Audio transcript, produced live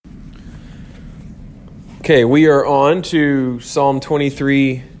Okay, we are on to Psalm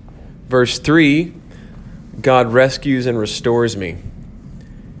 23, verse 3. God rescues and restores me.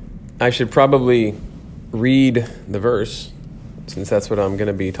 I should probably read the verse, since that's what I'm going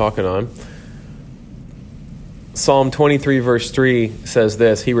to be talking on. Psalm 23, verse 3 says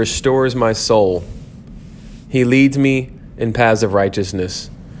this: He restores my soul. He leads me in paths of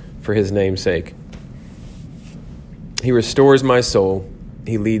righteousness for his name's sake. He restores my soul.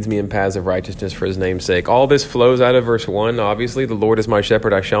 He leads me in paths of righteousness for his name's sake. All this flows out of verse 1. Obviously, the Lord is my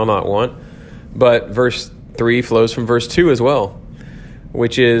shepherd, I shall not want. But verse 3 flows from verse 2 as well,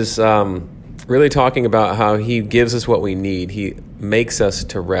 which is really talking about how he gives us what we need. He makes us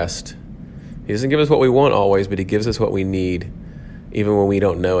to rest. He doesn't give us what we want always, but he gives us what we need, even when we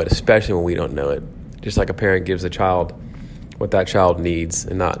don't know it, especially when we don't know it. Just like a parent gives a child what that child needs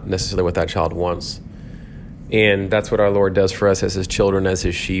and not necessarily what that child wants. And that's what our Lord does for us as his children, as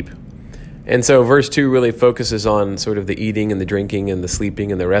his sheep. And so verse 2 really focuses on sort of the eating and the drinking and the sleeping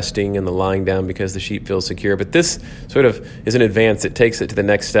and the resting and the lying down because the sheep feel secure. But this sort of is an advance. It takes it to the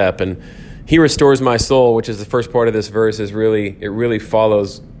next step. And he restores my soul, which is the first part of this verse, it really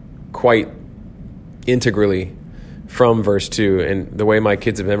follows quite integrally from verse 2. And the way my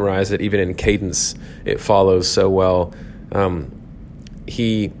kids have memorized it, even in cadence, it follows so well.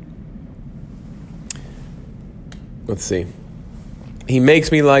 He makes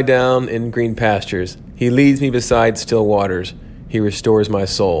me lie down in green pastures. He leads me beside still waters. He restores my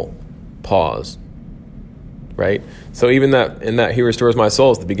soul. Pause. Right? So even that he restores my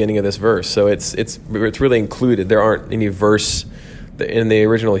soul is the beginning of this verse. So it's really included. There aren't any verse in the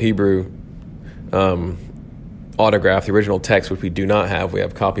original Hebrew autograph, the original text, which we do not have. We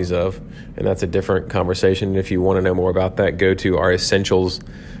have copies of, and that's a different conversation. And if you want to know more about that, go to our Essentials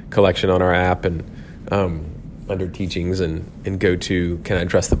collection on our app and under teachings and go to Can I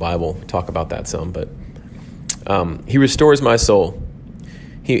Trust the Bible? Talk about that some. But he restores my soul.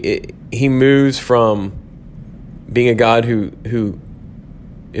 He moves from being a God who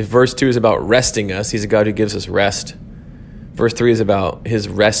if verse 2 is about resting us, he's a God who gives us rest. Verse 3 is about his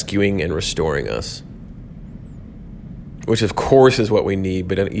rescuing and restoring us, which of course is what we need,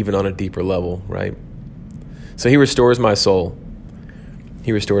 but even on a deeper level, right? So he restores my soul.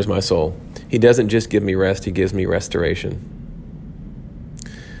 He restores my soul. He doesn't just give me rest, he gives me restoration.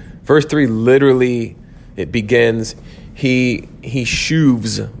 Verse 3 literally, it begins, he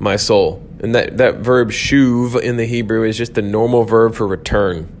shuves my soul. And that verb shuv in the Hebrew is just the normal verb for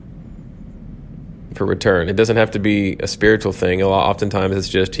return. For return. It doesn't have to be a spiritual thing. Oftentimes it's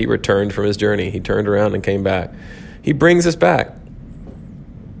just he returned from his journey. He turned around and came back. He brings us back.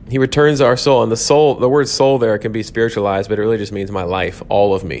 He returns our soul. And the word soul there can be spiritualized, but it really just means my life,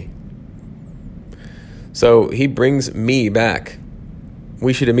 all of me. So he brings me back.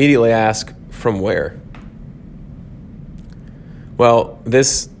 We should immediately ask, from where? Well,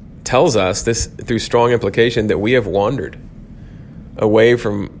 this tells us, through strong implication, that we have wandered away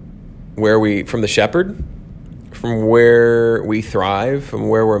from the shepherd, from where we thrive, from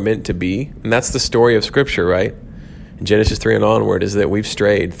where we're meant to be. And that's the story of Scripture, right? In Genesis 3 and onward is that we've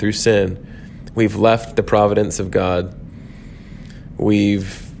strayed through sin. We've left the providence of God.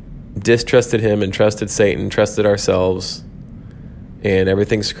 We've distrusted him and trusted Satan, trusted ourselves, and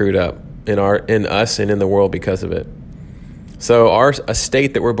everything's screwed up in us and in the world because of it. So a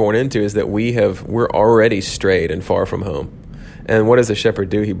state that we're born into is that we're already strayed and far from home. And what does the shepherd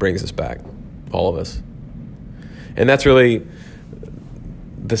do? He brings us back, all of us. And that's really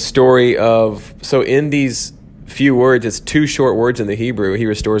the story of, so in these few words, it's two short words in the Hebrew, he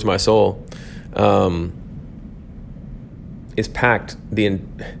restores my soul, is packed the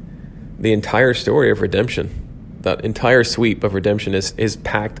entire story of redemption. That entire sweep of redemption is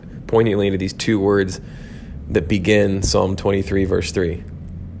packed poignantly into these two words that begin Psalm 23, verse 3.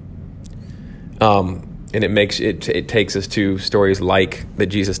 And it takes us to stories that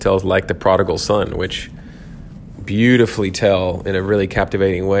Jesus tells, like the prodigal son, which beautifully tell in a really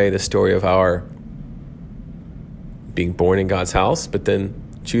captivating way the story of our being born in God's house, but then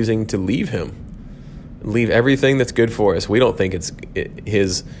choosing to leave him, leave everything that's good for us. We don't think it's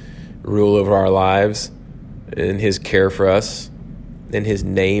his rule over our lives and his care for us and his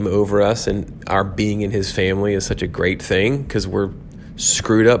name over us and our being in his family is such a great thing because we're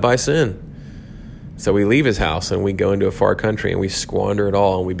screwed up by sin. So we leave his house and we go into a far country and we squander it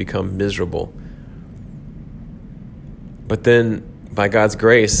all and we become miserable. But then, by God's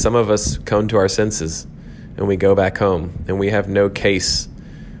grace, some of us come to our senses and we go back home and we have no case.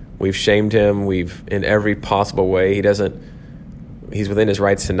 We've shamed him. In every possible way, he's within his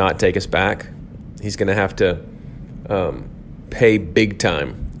rights to not take us back. He's going to have to pay big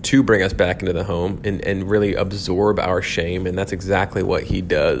time to bring us back into the home and really absorb our shame. And that's exactly what he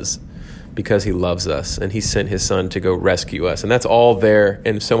does, because he loves us and he sent his son to go rescue us. And that's all there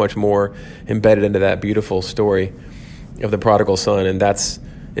and so much more embedded into that beautiful story of the prodigal son. And that's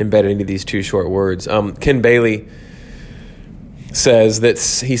embedded into these two short words. Ken Bailey says that,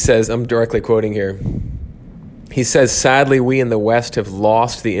 he says, I'm directly quoting here. He says, sadly, we in the West have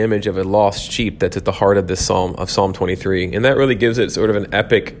lost the image of a lost sheep that's at the heart of this psalm, of Psalm 23. And that really gives it sort of an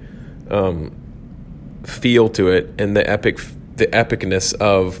epic feel to it, and the epicness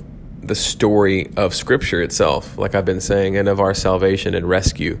of the story of Scripture itself, like I've been saying, and of our salvation and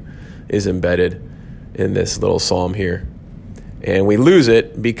rescue is embedded in this little psalm here. And we lose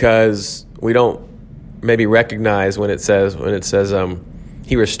it because we don't maybe recognize when it says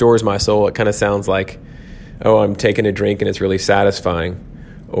he restores my soul. It kind of sounds like, oh, I'm taking a drink and it's really satisfying,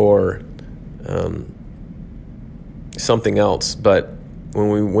 or something else. But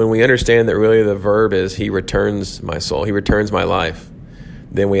when we understand that really the verb is he returns my soul, he returns my life,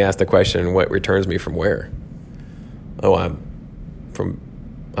 then we ask the question, what returns me from where? Oh, I'm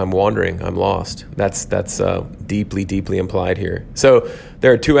wandering, I'm lost. That's deeply, deeply implied here. So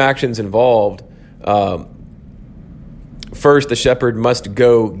there are two actions involved. First, the shepherd must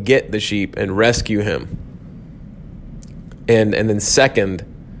go get the sheep and rescue him. And then second,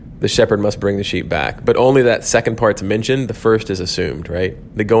 the shepherd must bring the sheep back. But only that second part's mentioned. The first is assumed, right?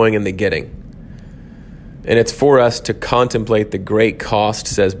 The going and the getting. And it's for us to contemplate the great cost,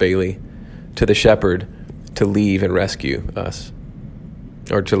 says Bailey, to the shepherd to leave and rescue us,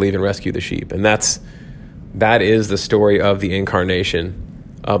 or to leave and rescue the sheep. And that is the story of the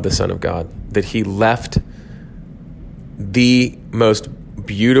incarnation of the Son of God, that he left the most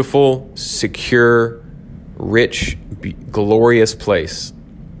beautiful, secure, rich, glorious place,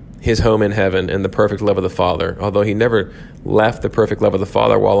 his home in heaven, and the perfect love of the Father, although he never left the perfect love of the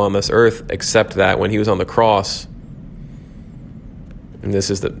Father while on this earth, except that when he was on the cross, and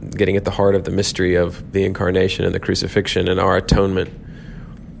this is getting at the heart of the mystery of the incarnation and the crucifixion and our atonement,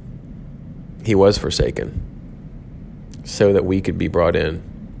 he was forsaken so that we could be brought in.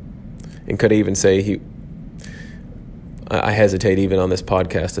 And could I even say I hesitate even on this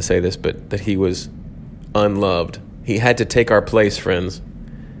podcast to say this, but that he was unloved. He had to take our place, friends,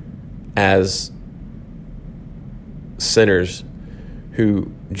 as sinners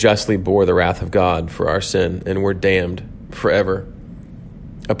who justly bore the wrath of God for our sin and were damned forever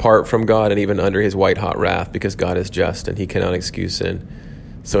apart from God and even under his white-hot wrath, because God is just and he cannot excuse sin.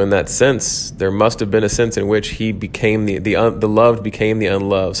 So in that sense, there must have been a sense in which he became the loved became the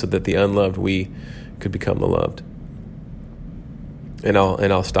unloved, so that the unloved, we could become the loved. And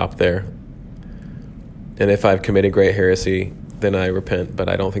I'll stop there. And if I've committed great heresy, then I repent, but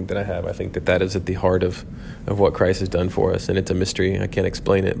I don't think that I have. I think that is at the heart of what Christ has done for us, and it's a mystery. I can't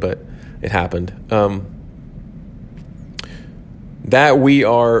explain it, but it happened. That we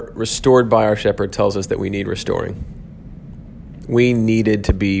are restored by our shepherd tells us that we need restoring. We needed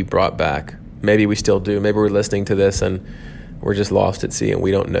to be brought back. Maybe we still do. Maybe we're listening to this and we're just lost at sea and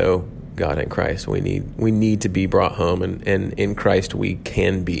we don't know God in Christ. We need to be brought home, and in Christ we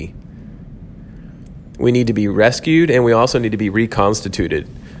can be. We need to be rescued, and we also need to be reconstituted.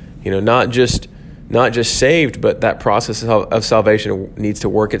 Not just saved, but that process of salvation needs to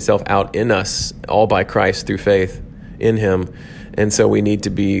work itself out in us, all by Christ through faith in him. And so we need to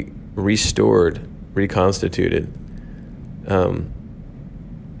be restored, reconstituted. And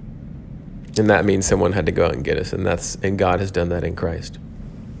that means someone had to go out and get us, and God has done that in Christ.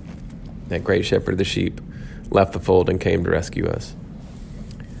 That great shepherd of the sheep left the fold and came to rescue us.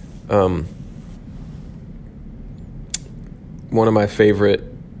 One of my favorite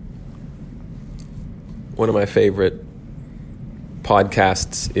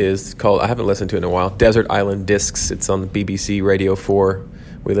podcasts is called, I haven't listened to it in a while, Desert Island Discs. It's on the BBC Radio 4.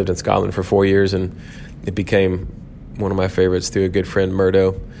 We lived in Scotland for 4 years, and it became one of my favorites through a good friend,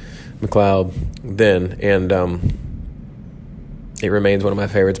 Murdo McLeod, then, and it remains one of my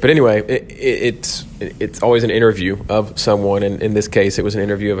favorites. But anyway, it's always an interview of someone, and in this case, it was an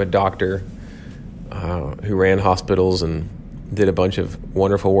interview of a doctor who ran hospitals and did a bunch of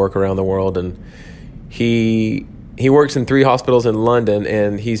wonderful work around the world. And he works in 3 hospitals in London,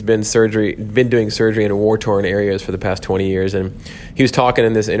 and he's been doing surgery in war-torn areas for the past 20 years. And he was talking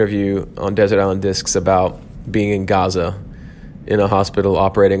in this interview on Desert Island Discs about being in Gaza in a hospital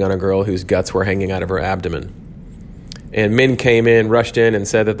operating on a girl whose guts were hanging out of her abdomen. And men rushed in and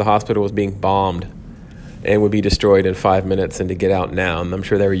said that the hospital was being bombed and would be destroyed in 5 minutes and to get out now. And I'm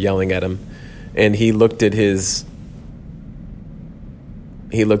sure they were yelling at him. And he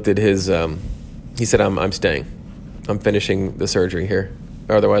said, I'm staying. I'm finishing the surgery here.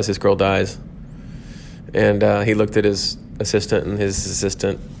 otherwise this girl dies. And he looked at his assistant, and his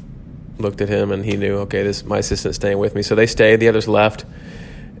assistant looked at him, and he knew, okay, my assistant's staying with me. So they stayed. The others left.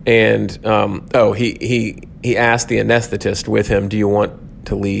 And he asked the anesthetist with him, do you want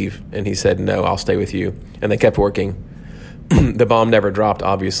to leave? And he said, no, I'll stay with you. And they kept working. The bomb never dropped,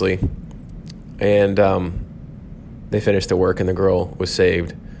 obviously. And they finished the work, and the girl was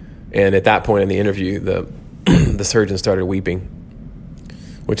saved. And at that point in the interview, the surgeon started weeping,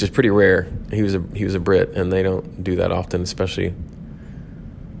 which is pretty rare. He was a Brit, and they don't do that often, especially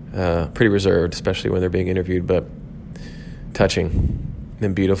pretty reserved, especially when they're being interviewed, but touching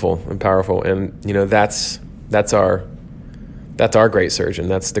and beautiful and powerful. And that's our great surgeon.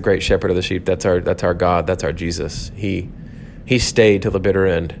 That's the great shepherd of the sheep. That's our God. That's our Jesus. He stayed till the bitter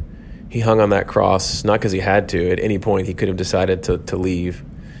end. He hung on that cross, not because he had to. At any point, he could have decided to leave.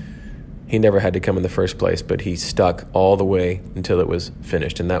 He never had to come in the first place, but he stuck all the way until it was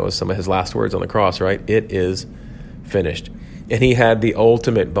finished. And that was some of his last words on the cross, right? It is finished. And he had the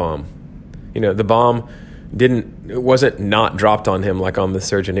ultimate bomb. The bomb wasn't not dropped on him like on the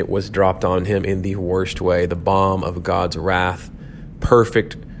surgeon. It was dropped on him in the worst way. The bomb of God's wrath,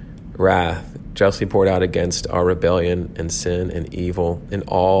 perfect wrath, justly poured out against our rebellion and sin and evil and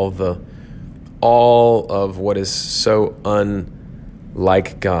all of what is so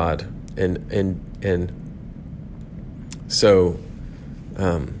unlike God and so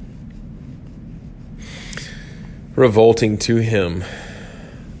revolting to him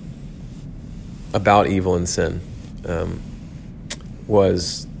about evil and sin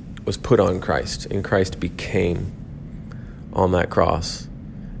was put on Christ, and Christ became on that cross,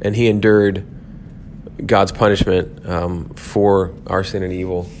 and he endured God's punishment for our sin and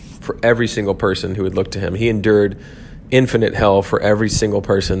evil for every single person who would look to him. He endured infinite hell for every single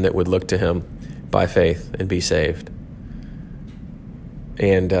person that would look to him by faith and be saved.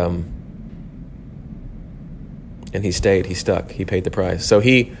 And he stayed, he stuck, he paid the price. So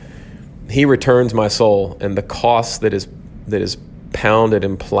he returns my soul, and the cost that is pounded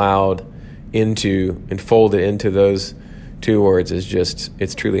and plowed into and folded into those two words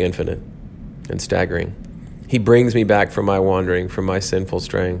it's truly infinite and staggering. He brings me back from my wandering, from my sinful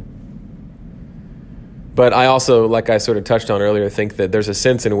straying. But I also, like I sort of touched on earlier, think that there's a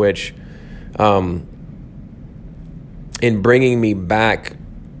sense in which in bringing me back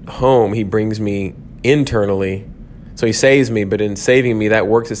home, he brings me internally. So he saves me, but in saving me, that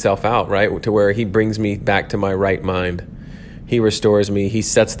works itself out, right? To where he brings me back to my right mind. He restores me. He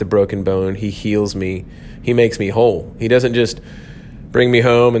sets the broken bone. He heals me. He makes me whole. He doesn't just bring me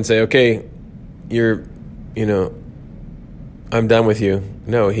home and say, okay, I'm done with you.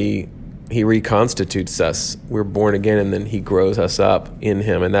 No, he reconstitutes us. We're born again, and then he grows us up in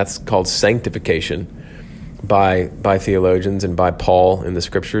him. And that's called sanctification by theologians and by Paul in the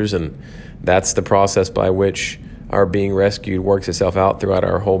scriptures. And that's the process by which our being rescued works itself out throughout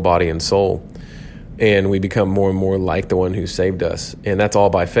our whole body and soul. And we become more and more like the one who saved us. And that's all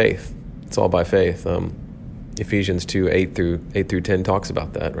by faith. It's all by faith. Ephesians 2, 8 through 10 talks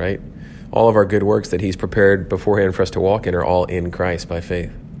about that, right? All of our good works that he's prepared beforehand for us to walk in are all in Christ by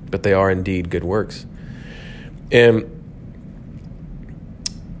faith. But they are indeed good works. And,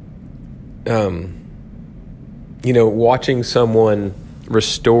 watching someone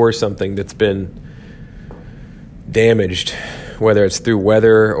restore something that's been damaged, whether it's through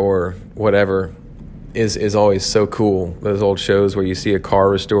weather or whatever, is always so cool. Those old shows where you see a car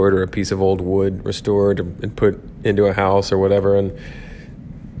restored or a piece of old wood restored and put into a house or whatever, and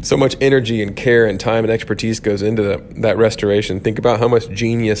so much energy and care and time and expertise goes into that restoration. Think about how much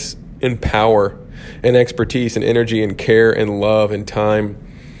genius and power and expertise and energy and care and love and time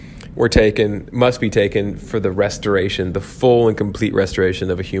must be taken for the restoration, the full and complete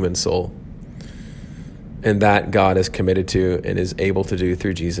restoration of a human soul. And that God is committed to and is able to do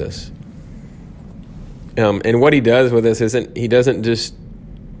through Jesus. And what he does with us he doesn't just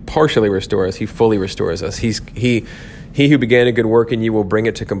partially restore us, he fully restores us. He who began a good work in you will bring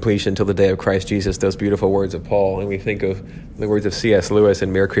it to completion till the day of Christ Jesus, those beautiful words of Paul. And we think of the words of C.S. Lewis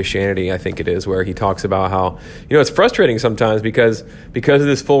in Mere Christianity, I think it is, where he talks about how, it's frustrating sometimes because of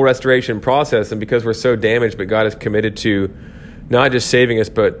this full restoration process and because we're so damaged, but God is committed to not just saving us,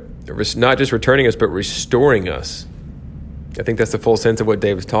 but not just returning us, but restoring us. I think that's the full sense of what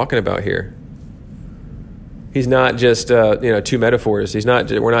David's talking about here. He's not just, two metaphors.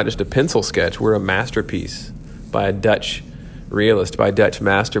 We're not just a pencil sketch. We're a masterpiece by a Dutch realist, by a Dutch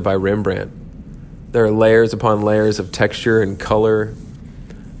master, by Rembrandt. There are layers upon layers of texture and color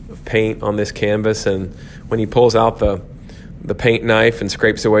of paint on this canvas, and when he pulls out the paint knife and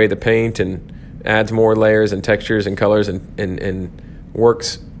scrapes away the paint and adds more layers and textures and colors and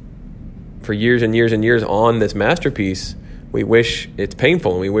works for years and years and years on this masterpiece, we wish it's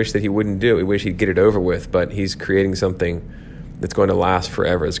painful and we wish that he wouldn't do it. We wish he'd get it over with, but he's creating something that's going to last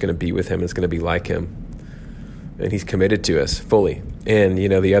forever. It's going to be with him. It's going to be like him. And he's committed to us fully. And,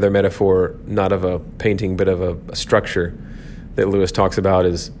 the other metaphor, not of a painting, but of a structure that Lewis talks about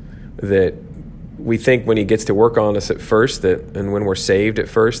is that we think when he gets to work on us at first, and when we're saved at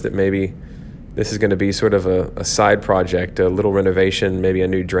first, that maybe this is going to be sort of a side project, a little renovation, maybe a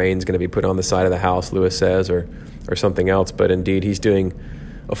new drain's going to be put on the side of the house, Lewis says, or something else. But indeed, he's doing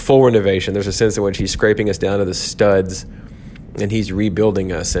a full renovation. There's a sense in which he's scraping us down to the studs, and he's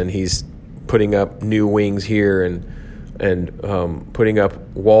rebuilding us, and he's putting up new wings here and putting up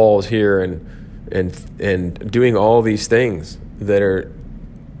walls here and doing all these things that are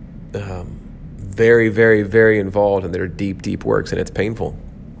very, very, very involved and that are deep, deep works, and it's painful.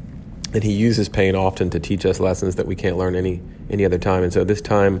 And he uses pain often to teach us lessons that we can't learn any other time. And so this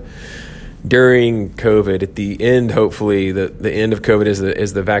time during COVID, at the end, hopefully, the end of COVID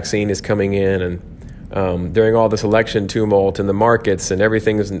is the vaccine is coming in, and during all this election tumult in the markets and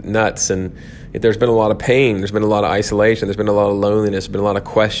everything is nuts, and there's been a lot of pain, there's been a lot of isolation, there's been a lot of loneliness, been a lot of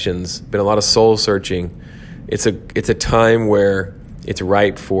questions, been a lot of soul searching. It's a time where it's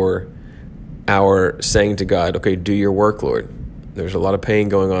ripe for our saying to God, okay, do your work, Lord. There's a lot of pain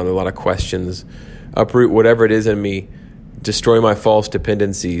going on, a lot of questions. Uproot whatever it is in me. Destroy my false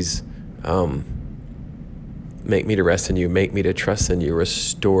dependencies. Make me to rest in you. Make me to trust in you.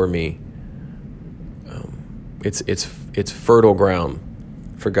 Restore me. It's fertile ground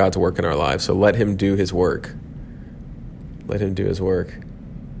for God's work in our lives. So let him do his work. Let him do his work.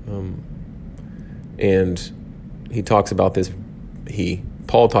 And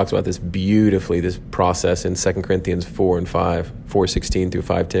Paul talks about this beautifully, this process in 2 Corinthians 4:16 through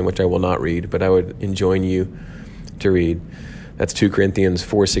 5:10, which I will not read, but I would enjoin you to read. That's 2 Corinthians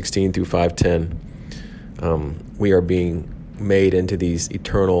 4:16 through 5:10. We are being made into these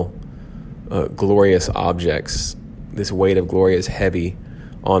eternal, glorious objects. This weight of glory is heavy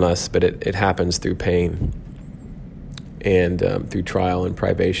on us, but it happens through pain and through trial and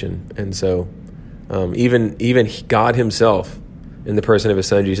privation. And so even God himself, in the person of his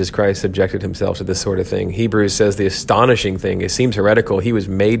son, Jesus Christ, subjected himself to this sort of thing. Hebrews says the astonishing thing, it seems heretical, he was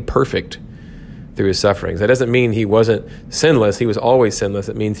made perfect through his sufferings. That doesn't mean he wasn't sinless. He was always sinless.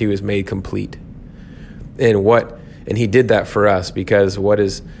 It means he was made complete. And he did that for us, because what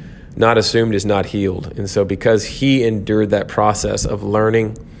is not assumed is not healed. And so because he endured that process of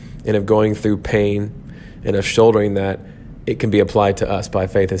learning and of going through pain and of shouldering that, it can be applied to us by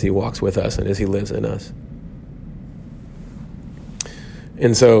faith as he walks with us and as he lives in us.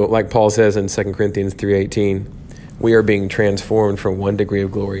 And so, like Paul says in 2 Corinthians 3:18, we are being transformed from one degree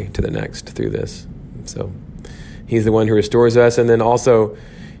of glory to the next through this. So he's the one who restores us. And then also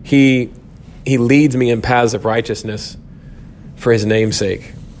he leads me in paths of righteousness for his name's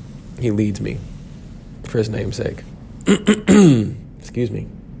sake. He leads me for his name's sake. Excuse me.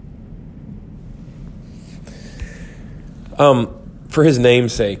 For his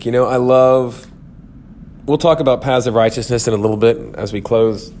name's sake, we'll talk about paths of righteousness in a little bit as we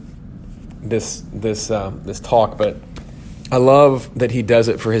close this talk, but I love that he does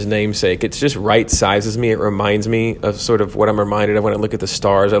it for his name's sake. It's just right sizes me. It reminds me of sort of what I'm reminded of when I look at the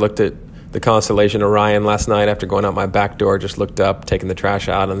stars. I looked at the constellation Orion last night after going out my back door, just looked up, taking the trash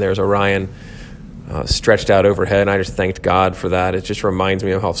out, and there's Orion stretched out overhead, and I just thanked God for that. It just reminds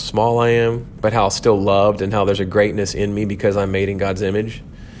me of how small I am, but how still loved, and how there's a greatness in me because I'm made in God's image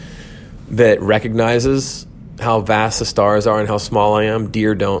that recognizes how vast the stars are and how small I am.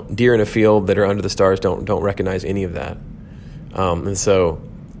 Deer in a field that are under the stars don't recognize any of that. And so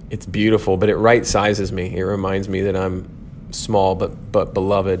it's beautiful, but it right sizes me. It reminds me that I'm small but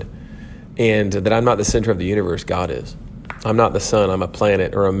beloved, and that I'm not the center of the universe. God is. I'm not the sun. I'm a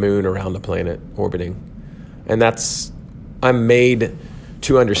planet or a moon around a planet orbiting. And I'm made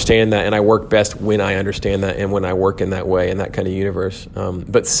to understand that, and I work best when I understand that and when I work in that way, in that kind of universe.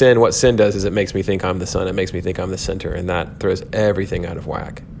 But what sin does is it makes me think I'm the sun. It makes me think I'm the center, and that throws everything out of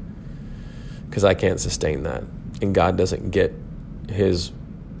whack because I can't sustain that. And God doesn't get his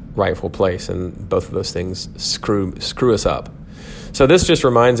rightful place, and both of those things screw us up. So this just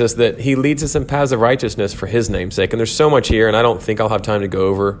reminds us that he leads us in paths of righteousness for his name's sake. And there's so much here, and I don't think I'll have time to go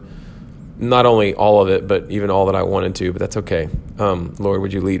over not only all of it, but even all that I wanted to, but that's okay. Lord,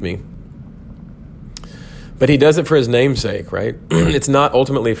 would you lead me? But he does it for his name's sake, right? It's not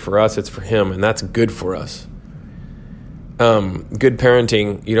ultimately for us, it's for him, and that's good for us. Good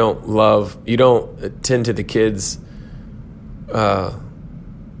parenting, you don't tend to the kids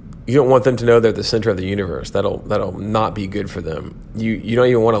You don't want them to know they're the center of the universe. That'll not be good for them. You don't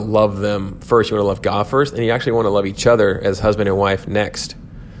even want to love them first. You want to love God first, and you actually want to love each other as husband and wife next.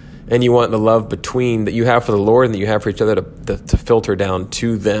 And you want the love between that you have for the Lord and that you have for each other to filter down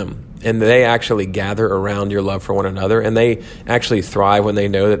to them. And they actually gather around your love for one another, and they actually thrive when they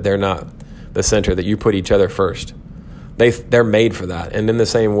know that they're not the center, that you put each other first. They're made for that. And in the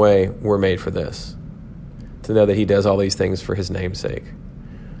same way, we're made for this, to know that he does all these things for his name's sake.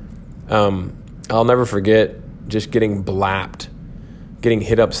 I'll never forget just getting blapped, getting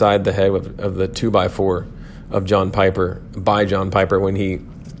hit upside the head of the 2x4 of John Piper, by John Piper, when he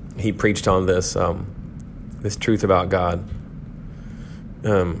preached on this truth about God,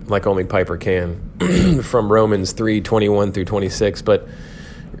 like only Piper can, from Romans 3:21 through 26. But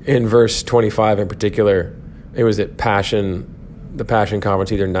in verse 25 in particular, it was at the Passion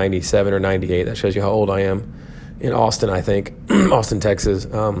Conference, either 97 or 98. That shows you how old I am. In Austin, I think, Austin, Texas.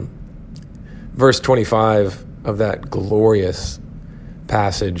 Verse 25 of that glorious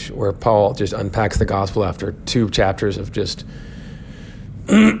passage where Paul just unpacks the gospel after 2 chapters of just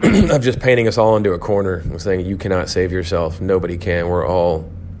painting us all into a corner and saying, you cannot save yourself. Nobody can. We're all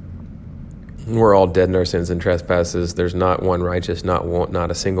dead in our sins and trespasses. There's not one righteous, not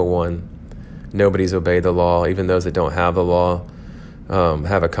a single one. Nobody's obeyed the law. Even those that don't have the law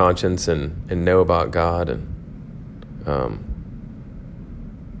have a conscience and know about God,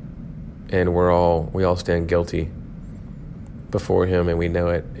 and we all stand guilty before him, and we know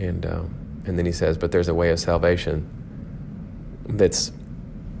it. And then he says, but there's a way of salvation that's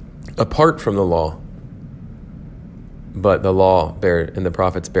apart from the law, but the law and the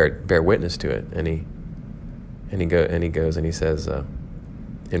prophets bear witness to it. And he goes and he says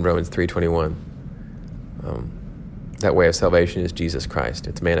in Romans 3:21, that way of salvation is Jesus Christ.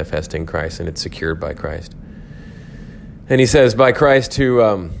 It's manifest in Christ, and it's secured by Christ. And he says, by Christ,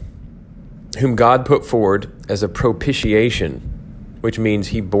 whom God put forward as a propitiation, which means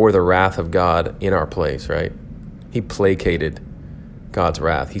he bore the wrath of God in our place, right? He placated God's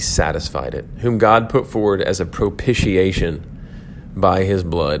wrath. He satisfied it. Whom God put forward as a propitiation by his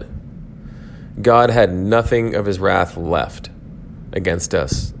blood. God had nothing of his wrath left against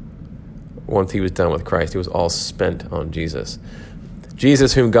us once he was done with Christ. It was all spent on Jesus.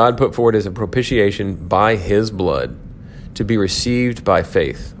 Jesus, whom God put forward as a propitiation by his blood, to be received by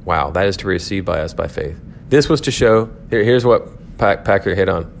faith. Wow, that is to be received by us by faith. This was to show, here's what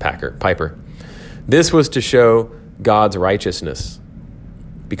Piper. This was to show God's righteousness,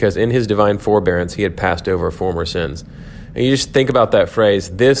 because in his divine forbearance, he had passed over former sins. And you just think about that phrase,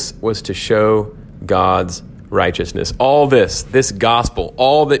 this was to show God's righteousness. All this gospel,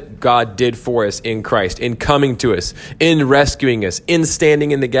 all that God did for us in Christ, in coming to us, in rescuing us, in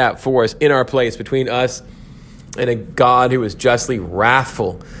standing in the gap for us, in our place between us and a God who is justly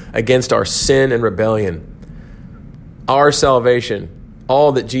wrathful against our sin and rebellion. Our salvation,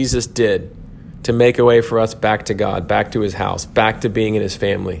 all that Jesus did to make a way for us back to God, back to his house, back to being in his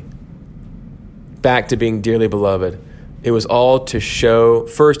family, back to being dearly beloved. It was all to show,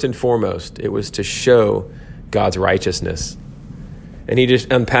 first and foremost, it was to show God's righteousness. And he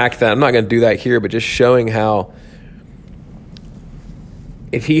just unpacked that. I'm not going to do that here, but just showing how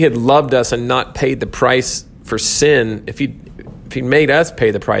if he had loved us and not paid the price for sin, if he made us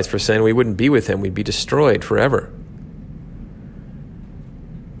pay the price for sin, we wouldn't be with him. We'd be destroyed forever.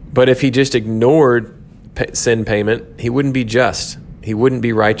 But if he just ignored sin payment, he wouldn't be just. He wouldn't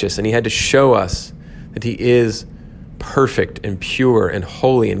be righteous. And he had to show us that he is perfect and pure and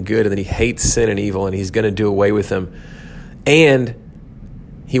holy and good, and that he hates sin and evil, and he's going to do away with them. And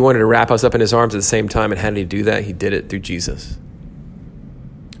he wanted to wrap us up in his arms at the same time. And how did he do that? He did it through Jesus,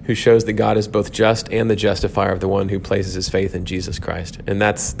 who shows that God is both just and the justifier of the one who places his faith in Jesus Christ. And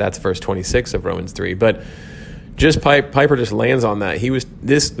that's verse 26 of Romans 3. But just Piper just lands on that.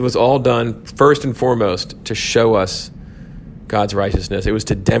 This was all done first and foremost to show us God's righteousness. It was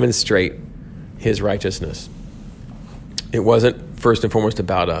to demonstrate his righteousness. It wasn't first and foremost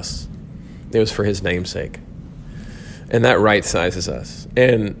about us. It was for his name's sake. And that right sizes us.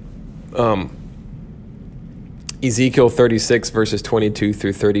 And Ezekiel 36 verses 22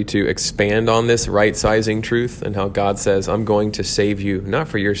 through 32 expand on this right-sizing truth and how God says, I'm going to save you, not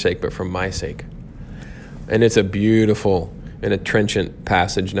for your sake, but for my sake. And it's a beautiful and a trenchant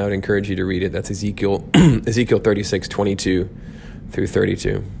passage, and I would encourage you to read it. That's Ezekiel 36, 22 through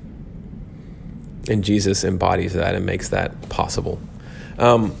 32. And Jesus embodies that and makes that possible.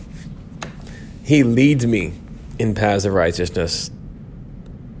 He leads me in paths of righteousness.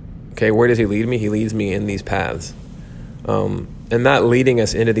 Okay, where does he lead me? He leads me in these paths. And that leading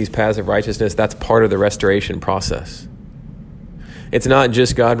us into these paths of righteousness, that's part of the restoration process. It's not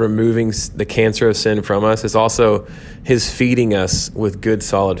just God removing the cancer of sin from us. It's also his feeding us with good,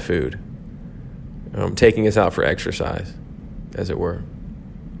 solid food, taking us out for exercise, as it were,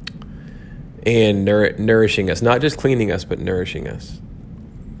 and nourishing us, not just cleaning us, but nourishing us.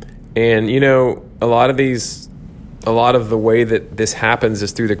 And, a lot of the way that this happens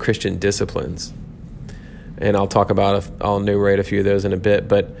is through the Christian disciplines. And I'll narrate a few of those in a bit.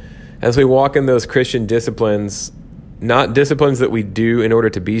 But as we walk in those Christian disciplines, not disciplines that we do in order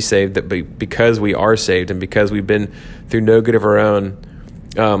to be saved, but because we are saved and because we've been, through no good of our own,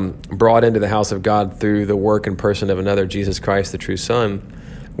 brought into the house of God through the work and person of another, Jesus Christ, the true Son,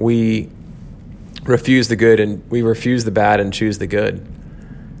 we refuse the good and we refuse the bad and choose the good.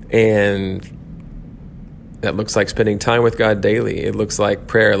 And that looks like spending time with God daily. It looks like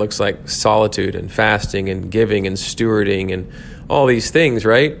prayer. It looks like solitude and fasting and giving and stewarding and all these things,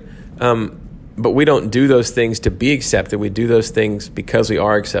 right? But we don't do those things to be accepted. We do those things because we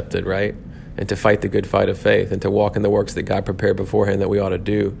are accepted, right? And to fight the good fight of faith and to walk in the works that God prepared beforehand that we ought to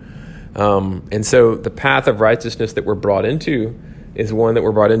do. And so the path of righteousness that we're brought into is one that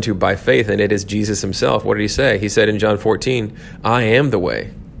we're brought into by faith, and it is Jesus himself. What did he say? He said in John 14, I am the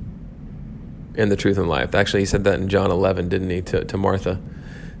way and the truth and life. Actually, he said that in John 11, didn't he, to Martha?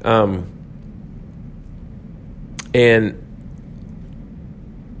 And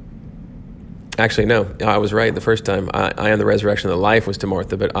actually, no, I was right the first time. I am the resurrection and the life was to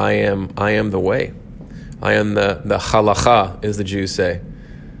Martha, but I am the way. I am the halacha, as the Jews say.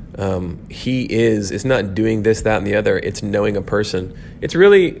 It's not doing this, that, and the other. It's knowing a person. It's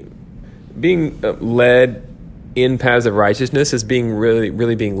really being led in paths of righteousness is being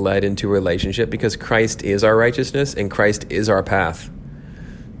really being led into a relationship, because Christ is our righteousness and Christ is our path.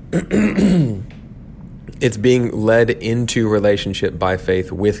 It's being led into relationship by faith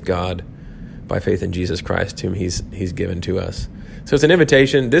with God, by faith in Jesus Christ, whom he's given to us. So it's an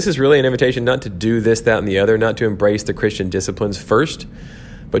invitation. This is really an invitation not to do this, that, and the other, not to embrace the Christian disciplines first,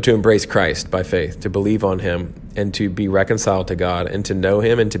 but to embrace Christ by faith, to believe on him and to be reconciled to God and to know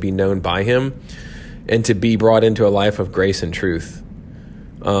him and to be known by him and to be brought into a life of grace and truth,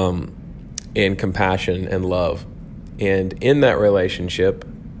 and compassion and love. And in that relationship,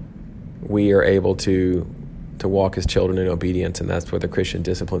 we are able to walk as children in obedience, and that's where the Christian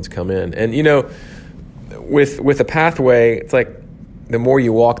disciplines come in. And, with a pathway, it's like the more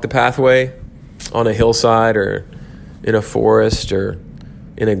you walk the pathway on a hillside or in a forest or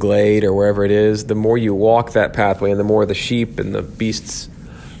in a glade or wherever it is, the more you walk that pathway and the more the sheep and the beasts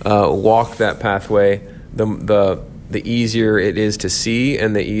walk that pathway, the easier it is to see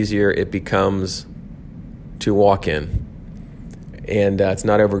and the easier it becomes to walk in. And it's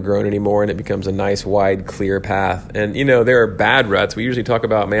not overgrown anymore, and it becomes a nice, wide, clear path. And, there are bad ruts. We usually talk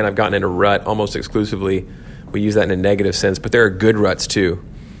about, I've gotten in a rut almost exclusively. We use that in a negative sense, but there are good ruts too.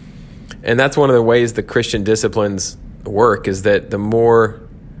 And that's one of the ways the Christian disciplines work, is that the more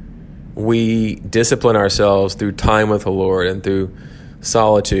we discipline ourselves through time with the Lord and through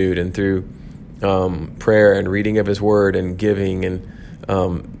solitude and through prayer and reading of his word and giving and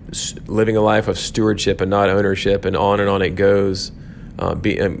living a life of stewardship and not ownership, and on it goes,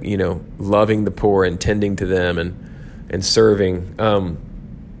 loving the poor and tending to them and serving, the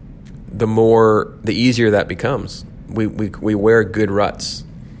easier that becomes. We wear good ruts.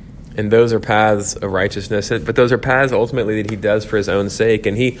 And those are paths of righteousness, but those are paths ultimately that he does for his own sake.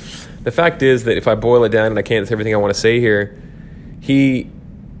 And the fact is that if I boil it down, and I can't say everything I want to say here, he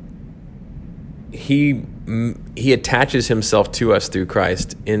attaches himself to us through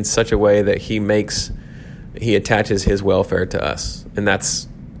Christ in such a way that he attaches his welfare to us. And that's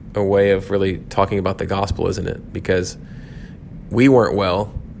a way of really talking about the gospel, isn't it? Because we weren't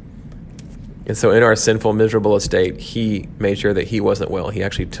well. And so in our sinful, miserable estate, he made sure that he wasn't well. He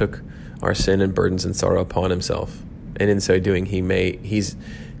actually took our sin and burdens and sorrow upon himself. And in so doing,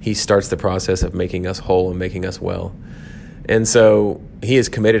 he starts the process of making us whole and making us well. And so he has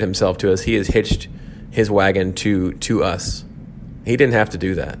committed himself to us. He has hitched his wagon to us. He didn't have to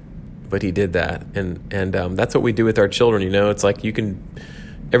do that, but he did that. And that's what we do with our children. It's like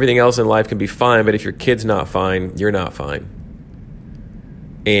everything else in life can be fine, but if your kid's not fine, you're not fine.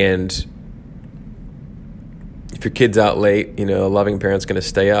 And if your kid's out late, a loving parent's going to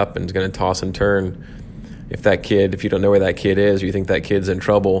stay up and is going to toss and turn. If you don't know where that kid is, or you think that kid's in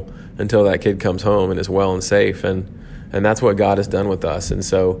trouble, until that kid comes home and is well and safe. And that's what God has done with us. And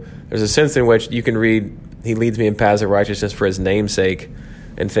so there's a sense in which you can read, he leads me in paths of righteousness for his name's sake,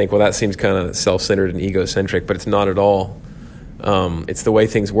 and think, well, that seems kind of self-centered and egocentric, but it's not at all. It's the way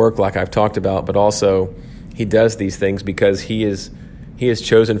things work, like I've talked about, but also he does these things because he has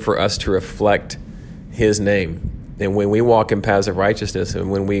chosen for us to reflect his name. And when we walk in paths of righteousness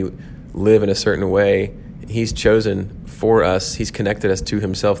and when we live in a certain way, he's chosen for us. He's connected us to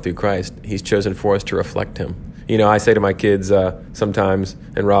himself through Christ. He's chosen for us to reflect him. I say to my kids sometimes,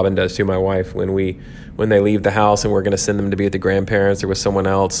 and Robin does too, my wife, when they leave the house and we're going to send them to be with the grandparents or with someone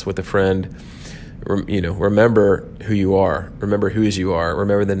else, with a friend, remember who you are. Remember whose you are.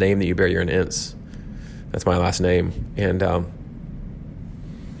 Remember the name that you bear. You're an Ince. That's my last name. And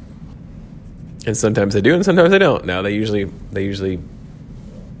sometimes they do and sometimes they don't. No, they usually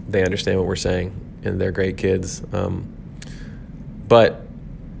understand what we're saying, and they're great kids. But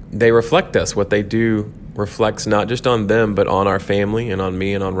they reflect us. What they do reflects not just on them, but on our family and on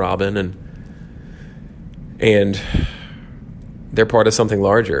me and on Robin. And they're part of something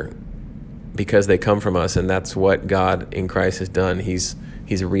larger because they come from us, and that's what God in Christ has done. He's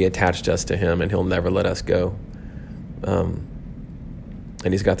reattached us to him, and he'll never let us go. And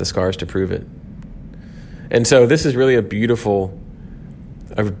he's got the scars to prove it. And so this is really a beautiful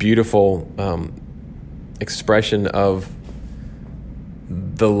expression of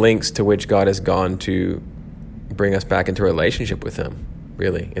the lengths to which God has gone to bring us back into a relationship with him.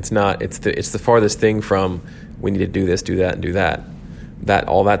 Really, it's the farthest thing from we need to do this, do that, and do that. That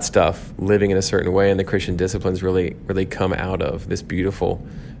all that stuff, living in a certain way, and the Christian disciplines really come out of this beautiful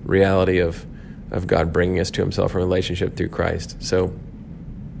reality of God bringing us to himself in relationship through Christ. So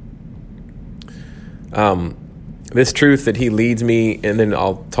this truth that he leads me, and then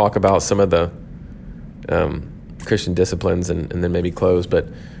I'll talk about some of the Christian disciplines and then maybe close, but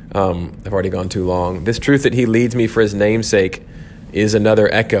I've already gone too long. This truth that he leads me for his name's sake is another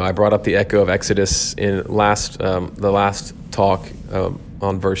echo. I brought up the echo of Exodus in the last talk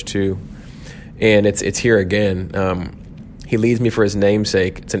on verse 2, and it's here again. He leads me for his name's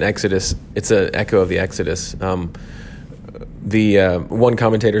sake. It's an Exodus. It's an echo of the Exodus. The one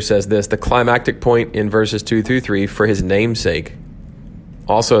commentator says this: the climactic point in verses 2 through 3, for his name's sake,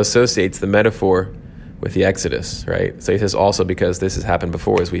 also associates the metaphor with the Exodus, right? So he says also because this has happened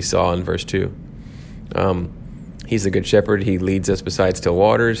before, as we saw in verse 2. He's the good shepherd. He leads us beside still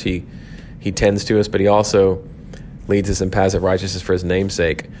waters. He tends to us, but he also leads us in paths of righteousness for his name's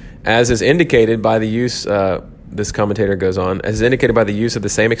sake. As is indicated by the use, this commentator goes on, as is indicated by the use of the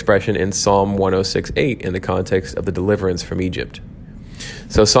same expression in Psalm 106:8 in the context of the deliverance from Egypt.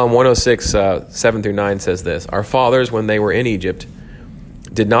 So Psalm 106, 7 through 9 says this: our fathers, when they were in Egypt,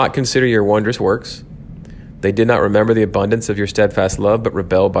 did not consider your wondrous works. They did not remember the abundance of your steadfast love, but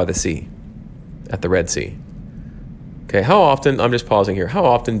rebelled by the sea, at the Red Sea. Okay, how often, I'm just pausing here, how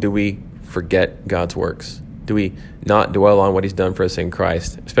often do we forget God's works? Do we not dwell on what he's done for us in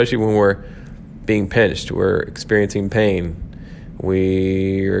Christ? Especially when we're being pinched, we're experiencing pain,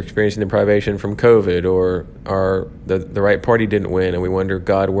 we're experiencing deprivation from COVID, or the right party didn't win, and we wonder,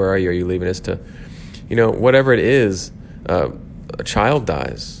 God, where are you? Are you leaving us to, whatever it is, a child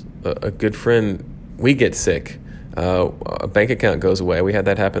dies, a good friend, we get sick, a bank account goes away. We had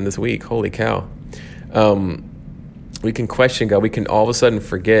that happen this week. Holy cow. We can question God. We can all of a sudden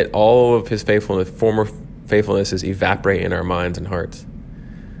forget all of his faithfulness, former faithfulnesses evaporate in our minds and hearts.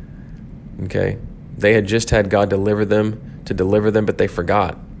 Okay? They had just had God deliver them, but they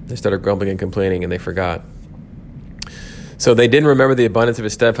forgot. They started grumbling and complaining, and they forgot. So they didn't remember the abundance of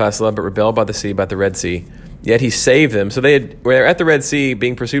his steadfast love, but rebelled by the sea, by the Red Sea. Yet he saved them. So they were at the Red Sea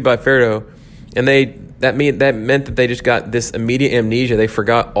being pursued by Pharaoh, and that meant that they just got this immediate amnesia. They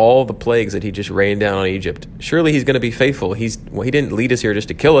forgot all the plagues that he just rained down on Egypt. Surely he's going to be faithful. He didn't lead us here just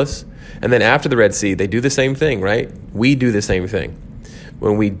to kill us. And then after the Red Sea, they do the same thing, right? We do the same thing.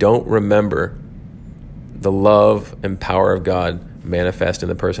 When we don't remember the love and power of God manifest in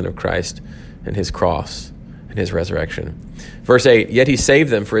the person of Christ and his cross and his resurrection. Verse 8, yet he saved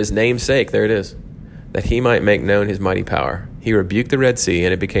them for his name's sake. There it is. That he might make known his mighty power. He rebuked the Red Sea,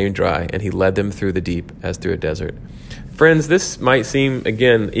 and it became dry, and he led them through the deep as through a desert. Friends, this might seem,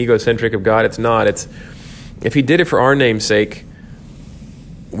 again, egocentric of God. It's not. If he did it for our name's sake,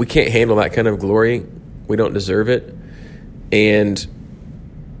 we can't handle that kind of glory. We don't deserve it. And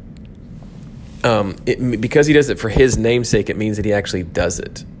because he does it for his name's sake, it means that he actually does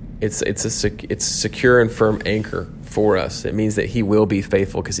it. It's a secure and firm anchor for us. It means that he will be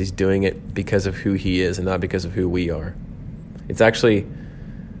faithful because he's doing it because of who he is and not because of who we are. It's actually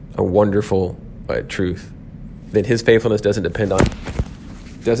a wonderful truth that his faithfulness doesn't depend on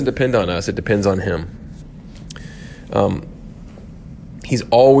us. It depends on him. He's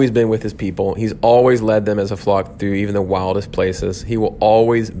always been with his people. He's always led them as a flock through even the wildest places. He will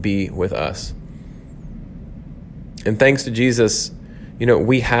always be with us. And thanks to Jesus,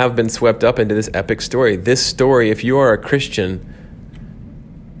 we have been swept up into this epic story. This story, if you are a Christian,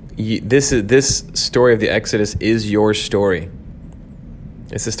 This story of the Exodus is your story.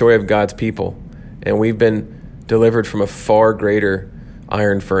 It's the story of God's people, and we've been delivered from a far greater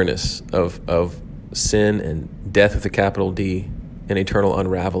iron furnace of sin and death with a capital D and eternal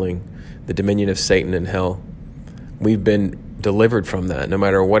unraveling, the dominion of Satan and hell. We've been delivered from that, no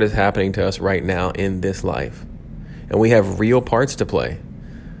matter what is happening to us right now in this life. And we have real parts to play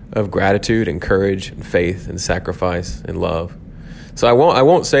of gratitude and courage and faith and sacrifice and love. So I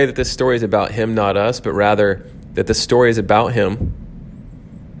won't say that this story is about him, not us, but rather that the story is about him.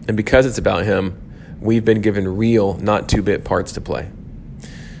 And because it's about him, we've been given real, not 2-bit parts to play.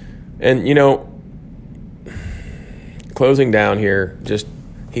 And, closing down here, just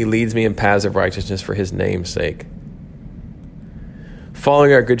he leads me in paths of righteousness for his name's sake.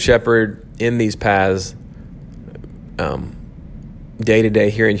 Following our Good Shepherd in these paths, day to day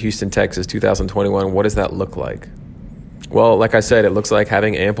here in Houston, Texas, 2021, what does that look like? Well, like I said, it looks like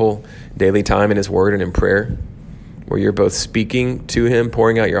having ample daily time in his word and in prayer, where you're both speaking to him,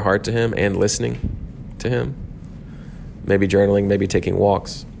 pouring out your heart to him, and listening to him. Maybe journaling, maybe taking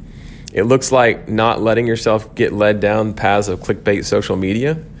walks. It looks like not letting yourself get led down paths of clickbait social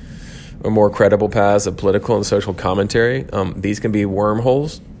media or more credible paths of political and social commentary. These can be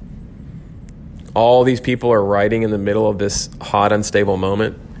wormholes. All these people are writing in the middle of this hot, unstable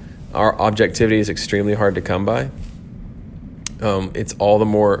moment. Our objectivity is extremely hard to come by. It's all the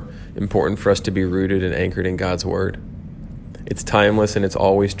more important for us to be rooted and anchored in God's word. It's timeless and it's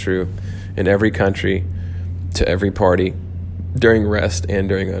always true in every country, to every party, during rest and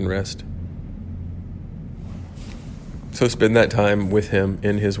during unrest. So spend that time with him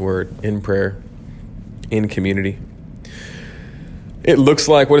in his word, in prayer, in community. It looks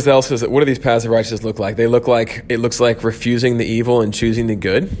like, what do these paths of righteousness look like? It looks like refusing the evil and choosing the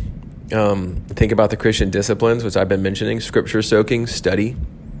good. Think about the Christian disciplines, which I've been mentioning: scripture soaking, study,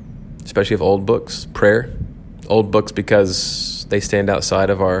 especially of old books, prayer. Old books because they stand outside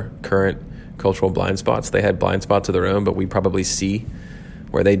of our current cultural blind spots. They had blind spots of their own, but we probably see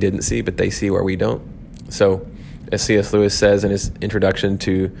where they didn't see, but they see where we don't. So, as C.S. Lewis says in his introduction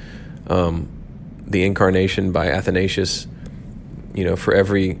to The Incarnation by Athanasius, for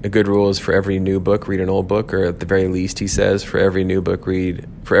a good rule is for every new book, read an old book, or at the very least, he says, for every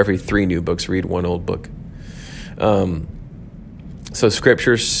 3 new books, read one old book. So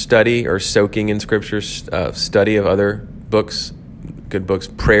scripture study, or soaking in scripture, study of other books, good books,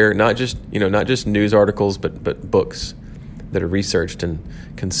 prayer, not just news articles, but books that are researched and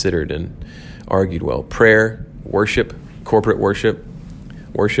considered and argued well. Prayer, worship, corporate worship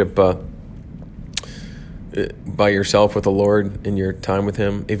by yourself with the Lord in your time with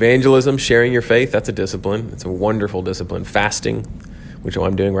him. Evangelism, sharing your faith, that's a discipline. It's a wonderful discipline. Fasting, which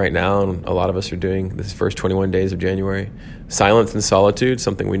I'm doing right now, and a lot of us are doing this first 21 days of January. Silence and solitude,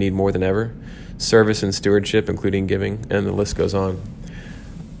 something we need more than ever. Service and stewardship, including giving, and the list goes on.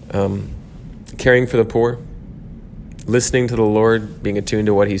 Caring for the poor, listening to the Lord, being attuned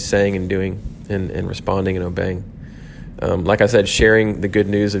to what he's saying and doing, and responding and obeying. Like I said, sharing the good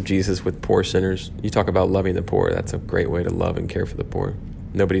news of Jesus with poor sinners. You talk about loving the poor. That's a great way to love and care for the poor.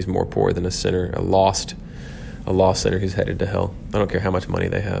 Nobody's more poor than a sinner, a lost sinner who's headed to hell. I don't care how much money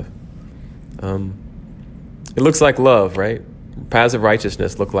they have. It looks like love, right? Paths of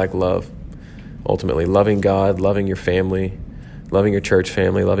righteousness look like love. Ultimately, loving God, loving your family, loving your church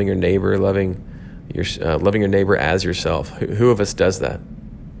family, loving your neighbor, loving your neighbor as yourself. Who of us does that?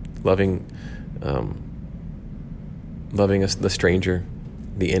 Loving the stranger,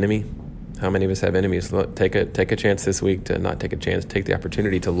 the enemy. How many of us have enemies? Take a chance this week to not take a chance. Take the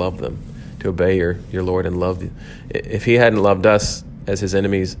opportunity to love them, to obey your Lord and love. If he hadn't loved us as his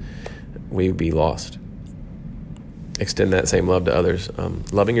enemies, we'd be lost. Extend that same love to others.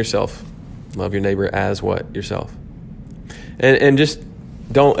 Loving yourself. Love your neighbor as what? Yourself. And just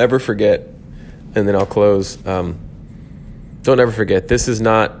don't ever forget, and then I'll close. Don't ever forget,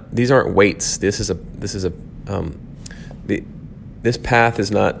 these aren't weights. This path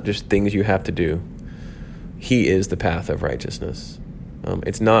is not just things you have to do. He is the path of righteousness.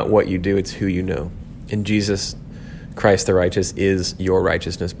 It's not what you do, it's who you know. And Jesus Christ the righteous is your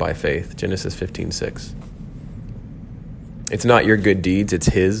righteousness by faith. Genesis 15:6. It's not your good deeds, it's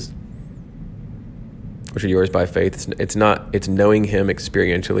his, which are yours by faith. It's knowing him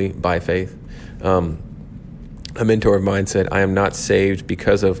experientially by faith. A mentor of mine said, I am not saved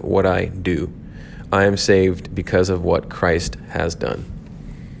because of what I do. I am saved because of what Christ has done.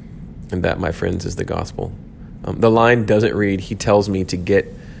 And that, my friends, is the gospel. The line doesn't read, he tells me to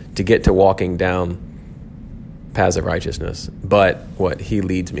get to walking down paths of righteousness, but he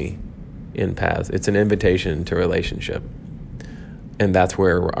leads me in paths. It's an invitation to relationship. And that's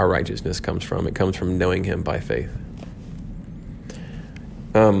where our righteousness comes from. It comes from knowing him by faith.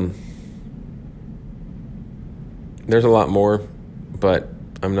 There's a lot more, but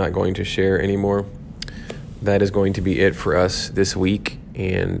I'm not going to share anymore. That is going to be it for us this week,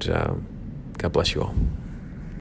 and God bless you all.